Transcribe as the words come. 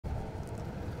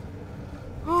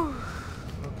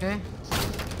Okay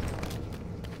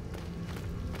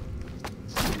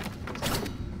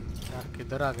यार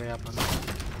किधर आ गए अपन?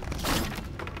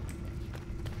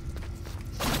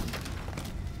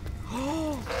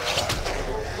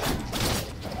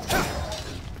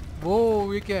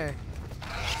 वो ये क्या है?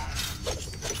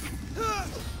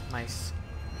 नाइस।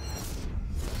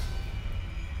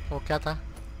 वो क्या था?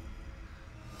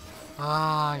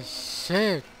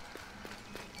 शिट।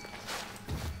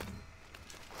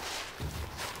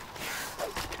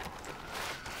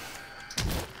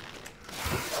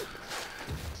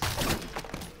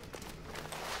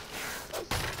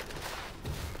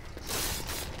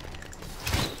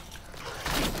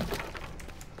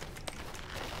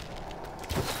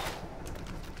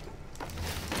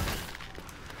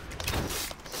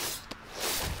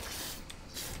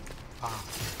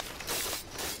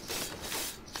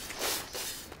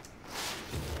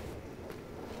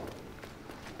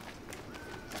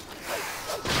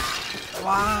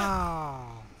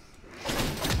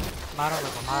 मारो मेरे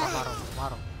को, मारो मारो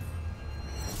मारो।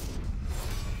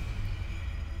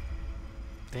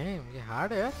 डैम, ये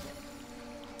हार्ड है यार।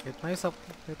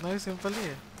 इतना ही सिंपल ही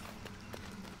है।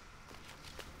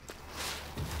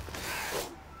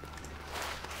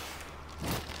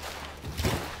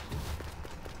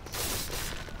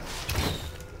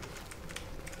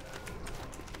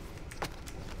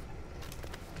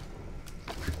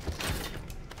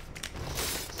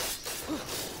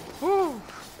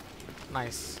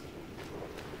 Nice.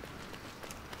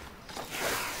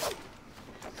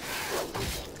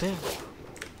 Dam.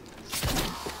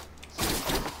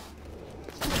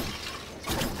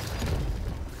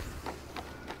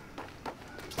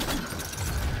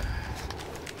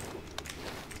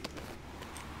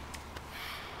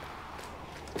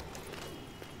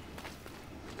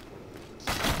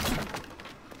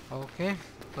 Okay,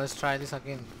 let's try this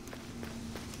again.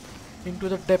 Into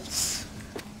the depths.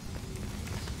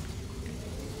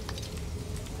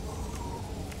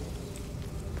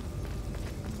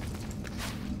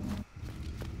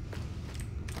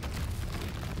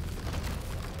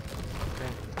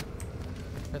 Okay,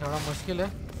 ये थोड़ा मुश्किल है,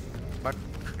 बट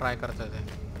ट्राई करते थे।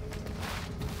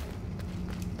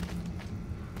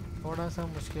 थोड़ा सा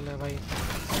मुश्किल है भाई।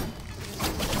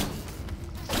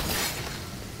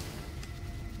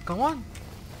 Come on.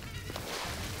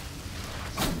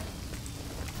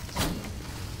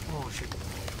 Oh shit.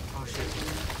 Oh shit.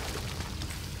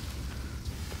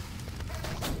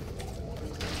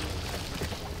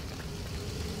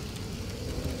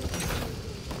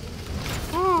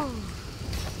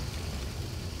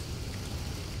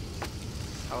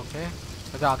 Okay.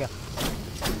 अच्छा आ गया।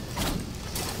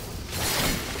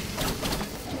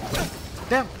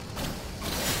 Damn.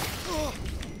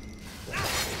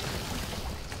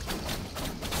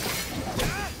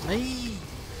 नहीं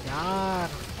यार।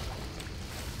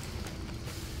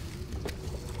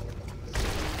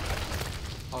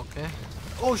 Okay.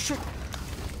 Oh shit,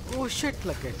 oh shit,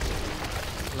 लग गए।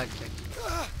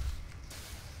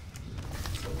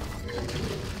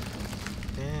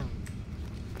 डैम,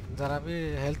 जरा भी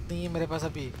हेल्थ नहीं है मेरे पास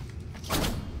अभी।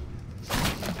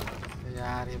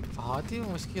 यार ये बहुत ही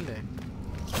मुश्किल है।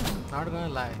 Not gonna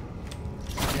lie.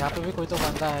 यहाँ पे भी कोई तो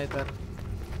बंदा है इधर।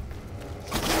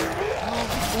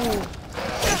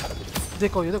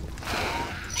 देखो ये देखो।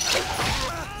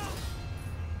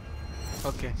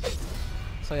 ओके,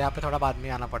 सो यहाँ पे थोड़ा बाद में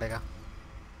आना पड़ेगा।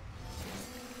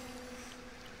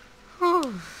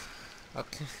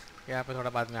 ओके, यहाँ पे थोड़ा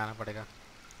बाद में आना पड़ेगा।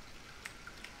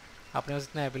 अपने पास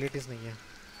इतने एबिलिटीज नहीं है।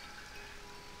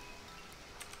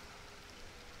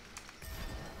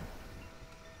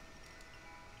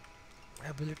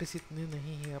 एबिलिटीज इतनी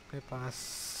नहीं है अपने पास।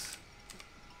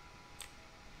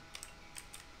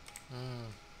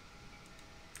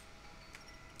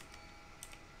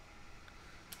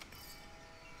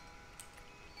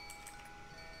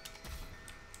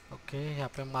 ओके, यहाँ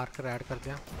पे मार्कर ऐड कर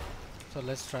दिया। So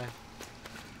let's try.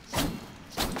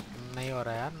 नहीं हो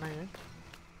रहा यार, नहीं।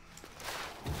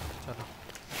 चलो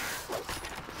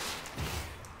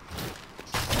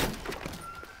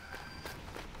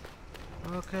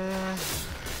okay,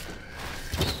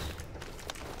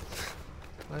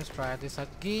 let's try this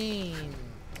again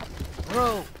bro.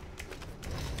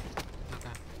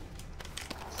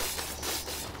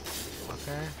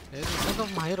 Okay, ये तो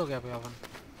माहिर हो गया अभी अपन।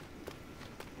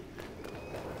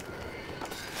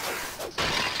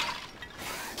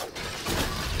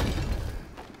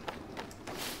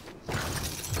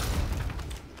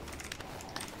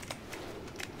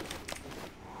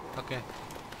 ओके,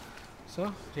 सो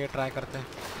ये ट्राई करते हैं।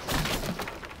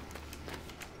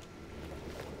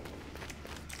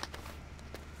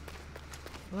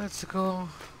 Let's go.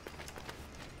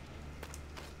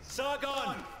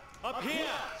 Sargon, up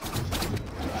here.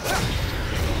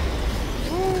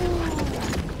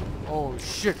 Oh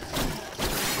shit,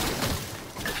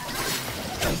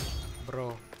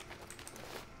 bro.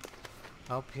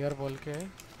 up here बोल के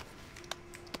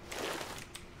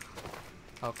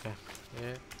ओके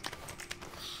ये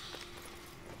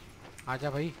आजा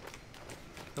भाई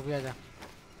तो भी आजा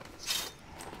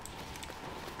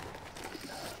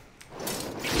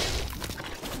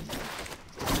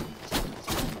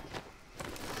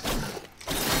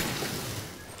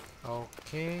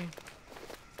ओके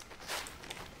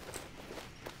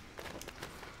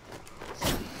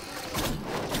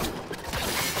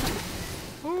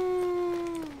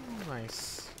नाइस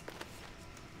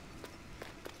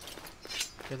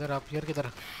किधर आप हियर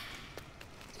किधर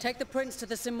Take the prince to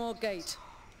the Simor gate.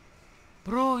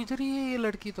 Bro इधर ही है ये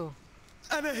लड़की तो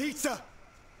Anahita!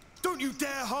 Don't you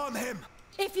dare harm him!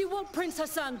 If you want Prince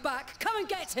Hassan back, come and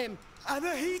get him!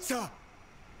 Anahita!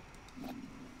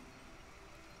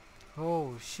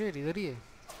 Oh shit, इधर ही है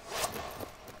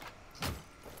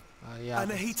yeah.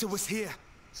 Anahita was here.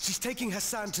 She's taking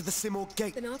Hassan to the Simor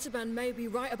gate. Then Artaban may be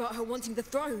right about her wanting the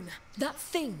throne. That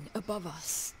thing above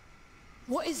us.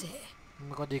 What is it?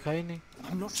 मेरे को दिखा ही नहीं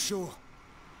I'm not sure.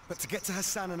 But to get to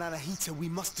Hassan and Anahita, we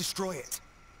must destroy it.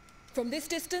 From this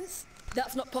distance,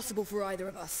 that's not possible for either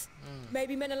of us.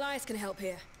 Maybe Menelaus can help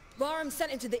here. Bahram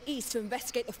sent him to the east to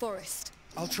investigate the forest.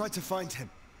 I'll try to find him.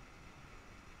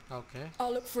 okay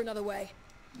I'll look for another way.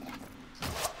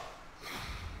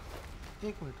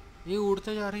 एक minute ये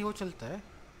उड़ते जा रही है वो चलता है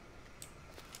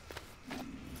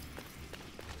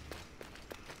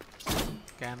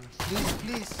can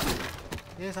please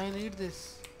yes I need this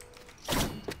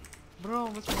bro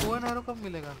मुझे bow and arrow कब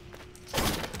मिलेगा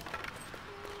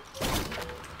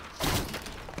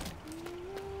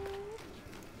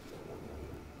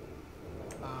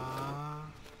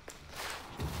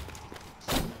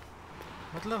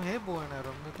मतलब है bow and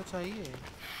arrow मेरे को चाहिए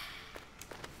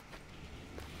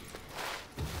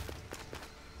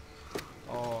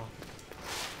ओ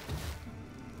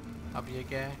अब ये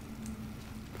क्या है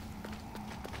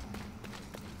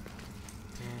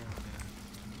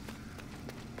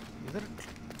इधर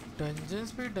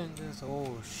डंजन्स पे डंजन्स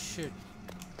ओह शिट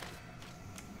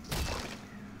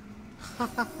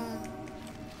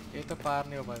ये तो पार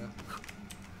नहीं हो पाएगा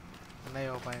नहीं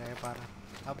हो पाएगा ये पार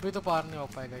अब भी तो पार नहीं हो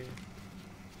पाएगा ये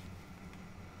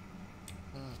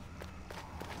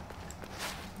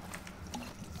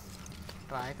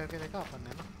ट्राई करके देखा अपन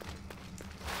ने ना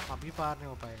अभी पार नहीं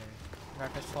हो पाएगा ये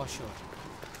that is for sure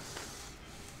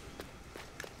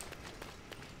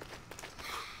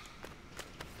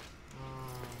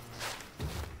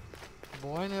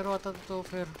boy narrow आता तो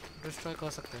फिर डिस्ट्रॉय कर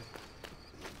सकते हैं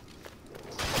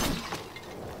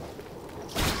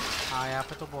हाँ यहाँ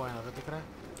पे तो बॉय नेरो दिख रहा है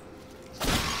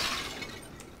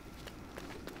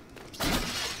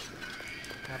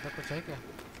यहाँ पे कुछ है क्या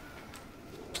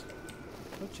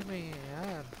कुछ नहीं है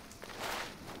यार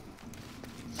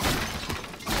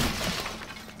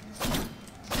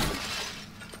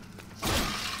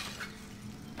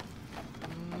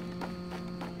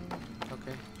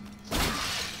ओके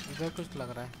इधर कुछ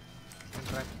लग रहा है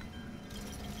इंटरेक्ट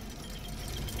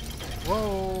वो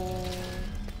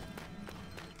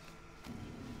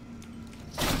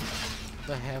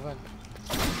द हेवन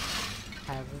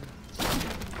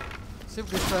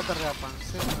सिर्फ डिस्ट्रॉय कर रहे हैं अपन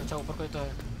सिर्फ अच्छा ऊपर कोई तो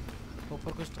है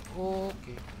ऊपर कुछ तो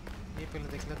ओके ये पहले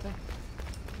देख लेते हैं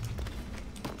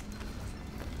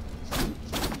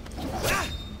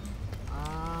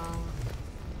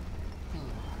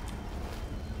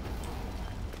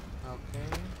ओके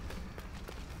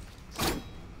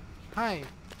हाय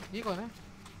ये कौन है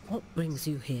What brings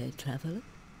you here, traveler?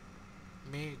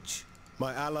 मेज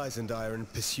My allies and I are in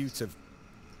pursuit of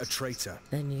a traitor.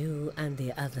 Then you and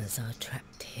the others are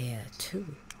trapped here too.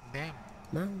 Dam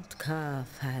Mount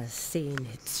Kaf has seen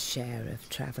its share of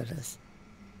travelers.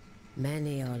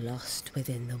 Many are lost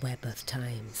within the web of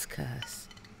time's curse.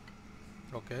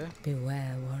 Okay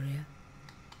Beware, warrior.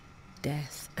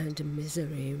 Death and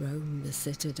misery roam the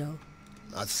citadel.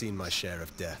 I've seen my share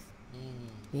of death.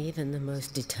 Even the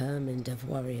most determined of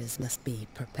warriors must be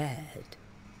prepared.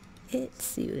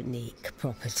 Its unique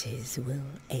properties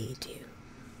will aid you.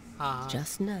 हाँ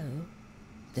Just know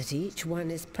that each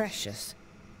one is precious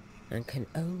and can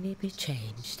only be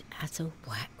changed at a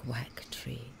whack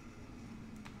tree.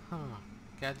 हाँ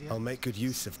क्या दिया I'll make good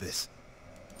use of this.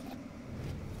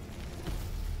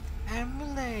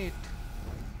 Amulet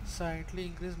slightly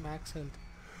increase max health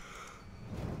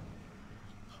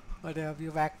अरे अब ये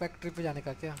वैक trip पे जाने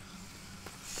का क्या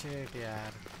शिट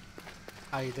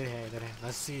यार इधर है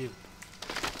नसीब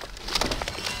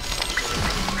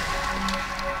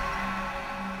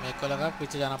मेरे को लगा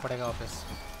पीछे जाना पड़ेगा वापस।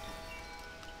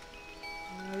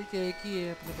 अभी क्या एक ही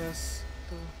है अपने पास,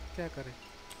 तो क्या करें,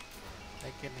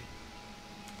 है कि नहीं?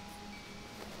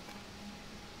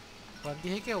 बंदी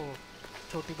है क्या वो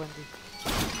छोटी बंदी?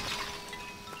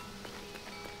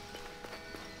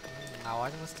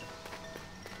 आवाज मस्त है।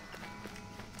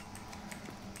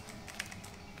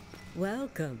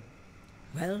 Welcome.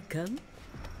 Welcome.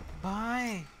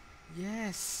 Bye.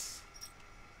 Yes.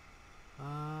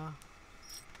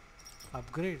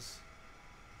 Upgrades.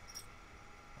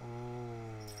 Oh.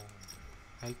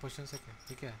 Health potion से क्या?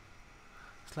 ठीक है.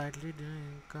 Slightly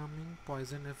incoming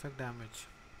poison effect damage.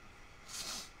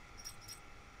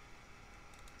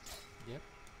 Yep.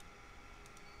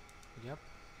 Yep.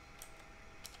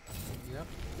 Yep.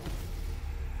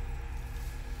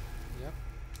 Yep.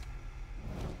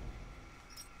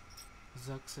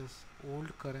 Success. Old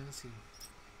currency.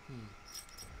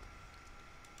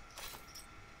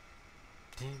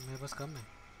 मेरे पास कम है।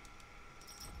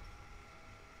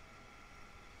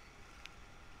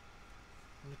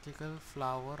 Mythical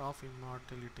flower of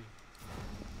immortality.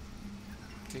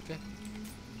 ठीक है।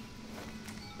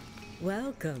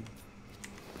 Welcome.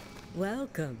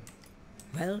 Welcome.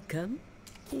 Welcome.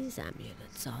 These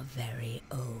amulets are very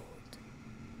old.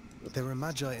 There are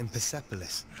magi in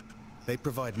Persepolis. They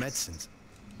provide medicines.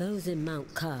 Those in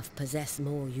Mount Calf possess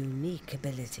more unique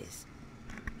abilities.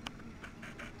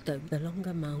 Though the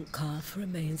longer Mount Calf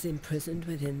remains imprisoned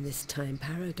within this time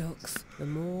paradox, the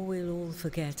more we'll all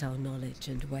forget our knowledge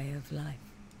and way of life.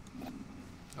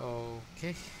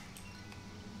 Okay.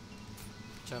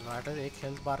 चलो utter एक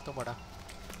health बार तो बढ़ा।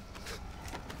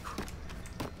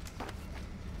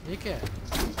 ये क्या है?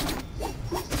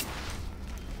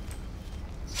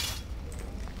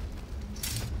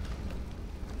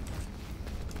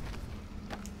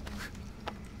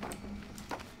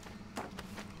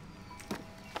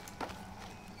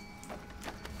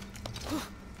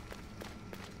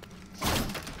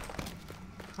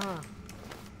 हाँ,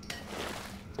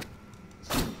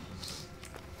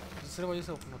 दूसरे वजह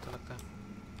से ओपन होता लगता है।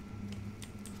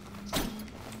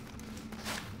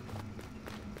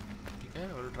 ठीक है,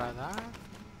 we'll try that.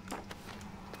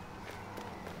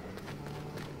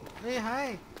 Hey,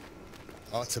 hi.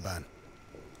 Artaban.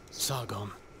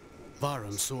 Sargon.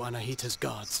 Varum saw Anahita's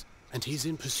guards, and he's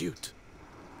in pursuit.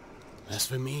 As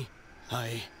for me,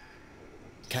 I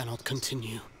cannot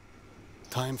continue.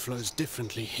 Time flows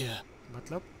differently here.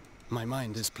 मतलब? My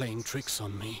mind is playing tricks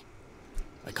on me.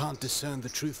 I can't discern the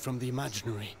truth from the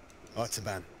imaginary.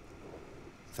 Artaban,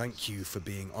 thank you for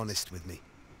being honest with me.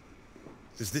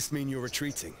 Does this mean you're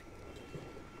retreating?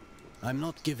 I'm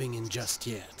not giving in just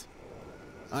yet.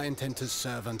 I intend to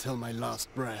serve until my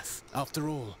last breath. After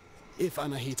all, if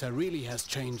Anahita really has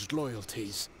changed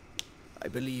loyalties, I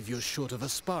believe you're short of a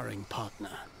sparring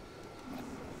partner.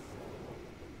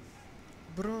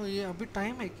 Bro, ये अभी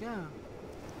time है क्या?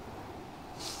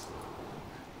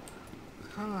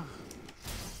 हाँ।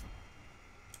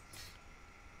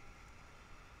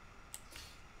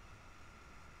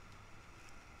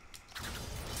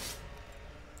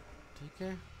 ठीक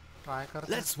है, try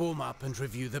करते हैं। Let's warm up and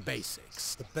review the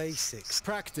basics. The basics.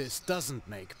 Practice doesn't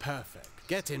make perfect.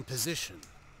 Get in position.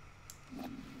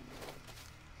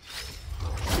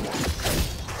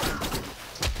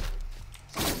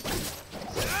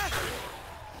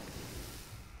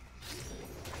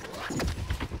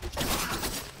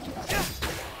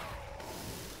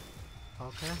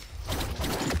 Okay.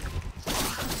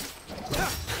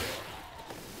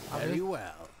 Very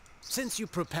well. Since you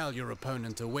propel your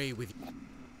opponent away with...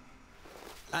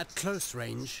 At close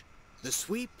range, the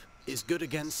sweep is good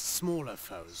against smaller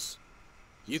foes.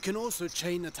 You can also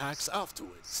chain attacks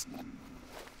afterwards.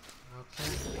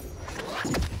 Okay.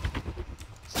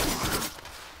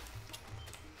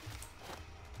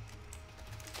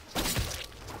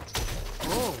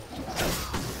 Oh,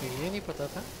 okay, ये नहीं पता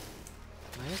था.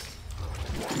 Nice.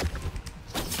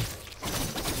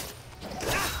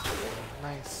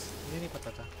 Nice. ये नहीं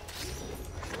पता था.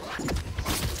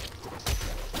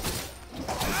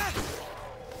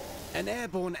 An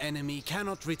airborne enemy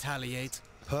cannot retaliate.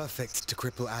 Perfect to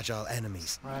cripple agile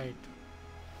enemies. Right.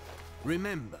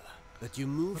 Remember that you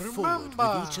move forward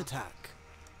with each attack.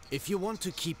 If you want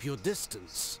to keep your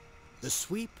distance, the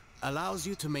sweep allows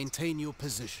you to maintain your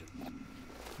position.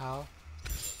 How?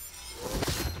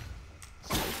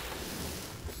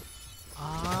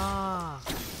 Ah.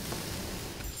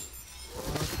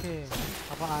 Okay.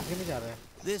 अपन आगे नहीं जा रहे.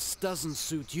 This doesn't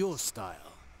suit your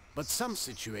style, but some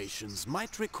situations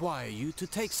might require you to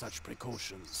take such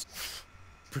precautions.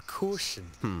 Precaution?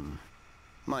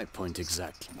 My point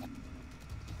exactly.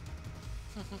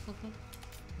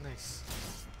 Nice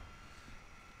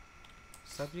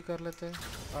सभी कर लेते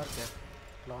हैं और क्या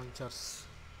launchers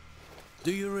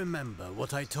Do you remember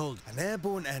what I told you? An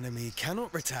airborne enemy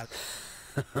cannot retaliate.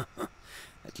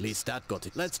 At least that got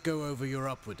it. Let's go over your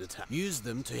upward attack. Use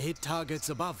them to hit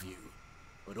targets above you,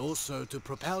 but also to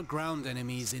propel ground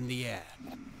enemies in the air.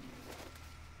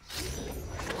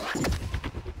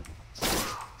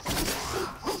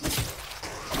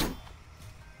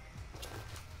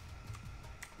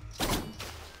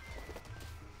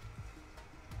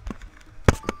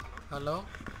 Hello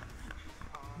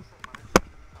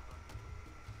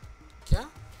क्या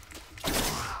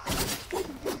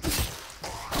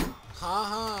हाँ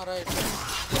हाँ right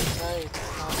right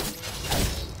हाँ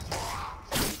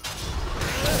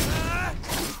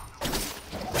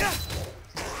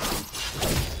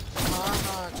हाँ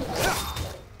हाँ चलो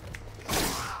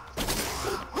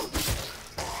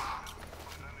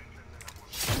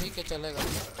ठीक है चलेगा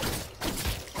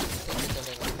ठीक है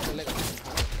चलेगा चलेगा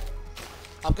हाँ।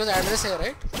 आपके पास एड्रेस है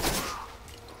राइट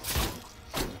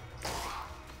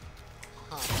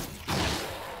हाँ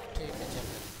ठीक है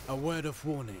चलेगा A word of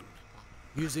warning.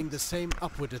 Using the same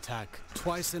upward attack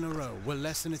twice in a row will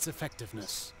lessen its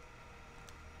effectiveness.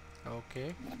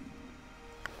 Okay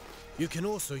You can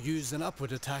also use an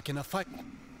upward attack in a fight.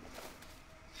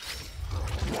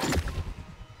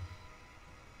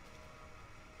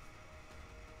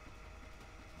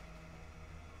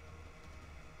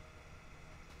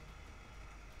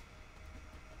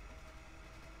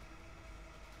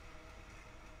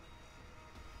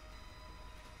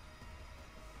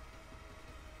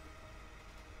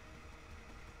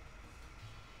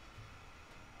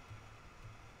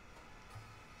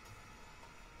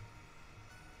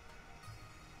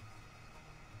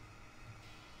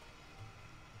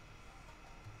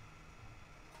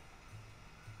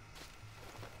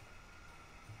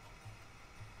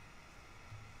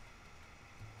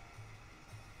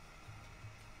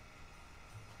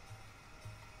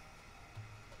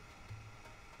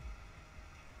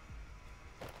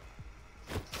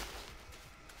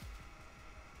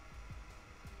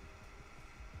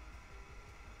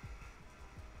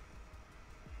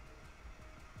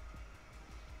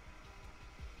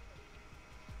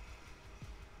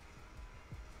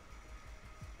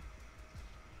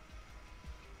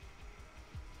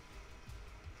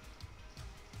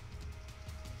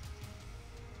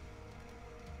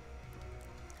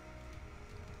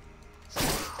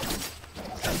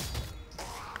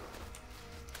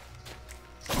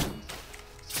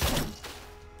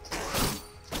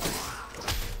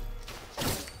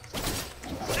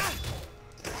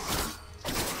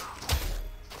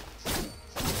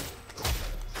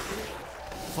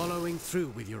 Following through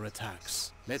with your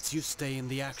attacks lets you stay in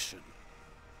the action.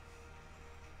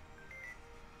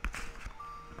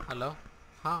 Hello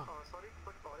हाँ sorry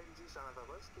but और एक चीज जाना था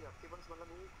बस कि आपके पास मतलब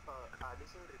वो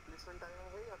एडिशनल रिप्लेसमेंट आया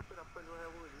है या फिर आपका जो है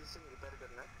वो रेजिस्टिंग रिपेयर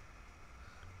करना है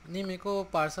नहीं मेरे को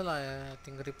पार्सल आया है आई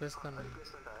थिंक रिप्लेस करना है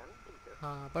रिप्लेसमेंट आया है ठीक है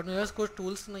हाँ बट मेरे पास कुछ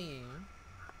टूल्स नहीं है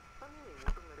हाँ नहीं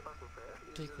वो तो मेरे पास होता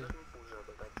है ठीक है मैं पूछ रहा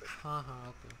था that's it. हाँ हाँ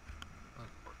okay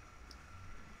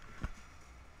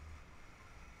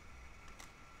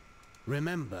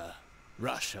Remember,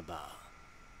 Rashaba.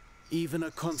 Even a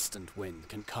constant wind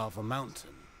can carve a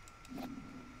mountain.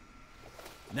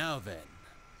 Now then,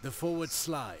 the forward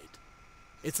slide.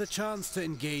 It's a chance to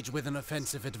engage with an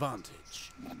offensive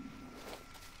advantage.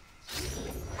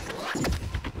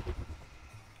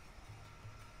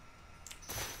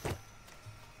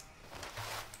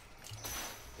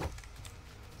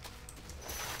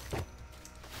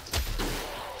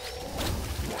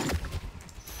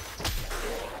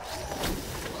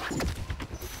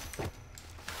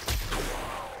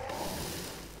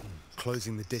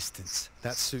 Closing the distance.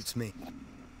 That suits me.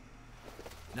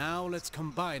 Now let's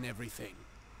combine everything.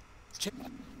 Check.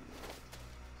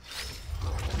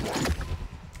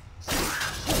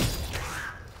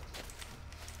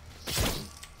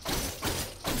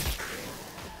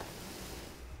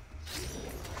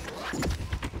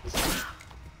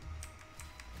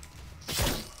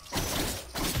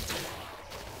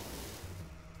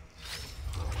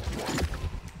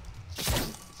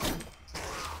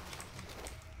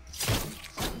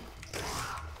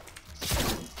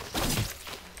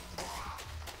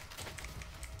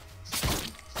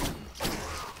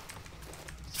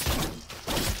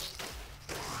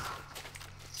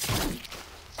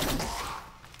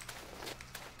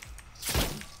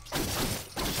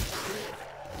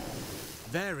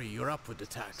 Vary your upward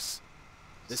attacks.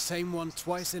 The same one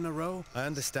twice in a row? I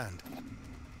understand.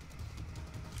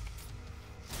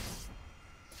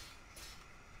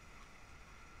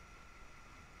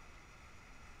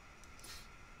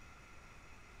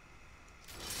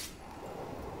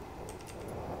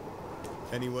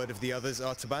 Any word of the others,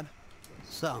 Artaban?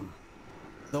 Some.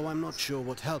 Though I'm not sure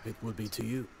what help it will be to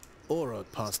you. Orod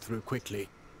passed through quickly.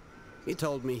 He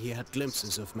told me he had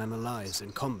glimpses of Menelaus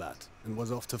in combat and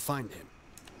was off to find him.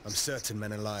 I'm certain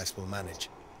Menelaus will manage.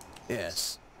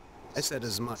 Yes. I said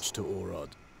as much to Orod.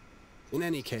 In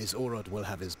any case, Orod will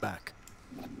have his back.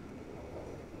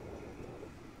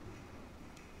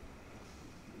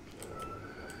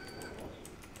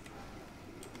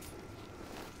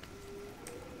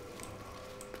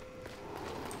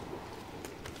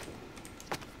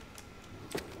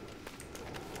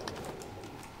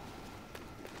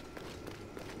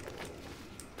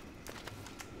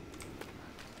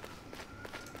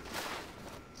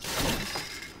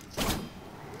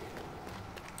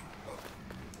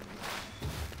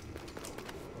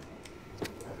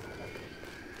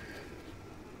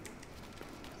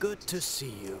 Good to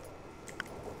see you.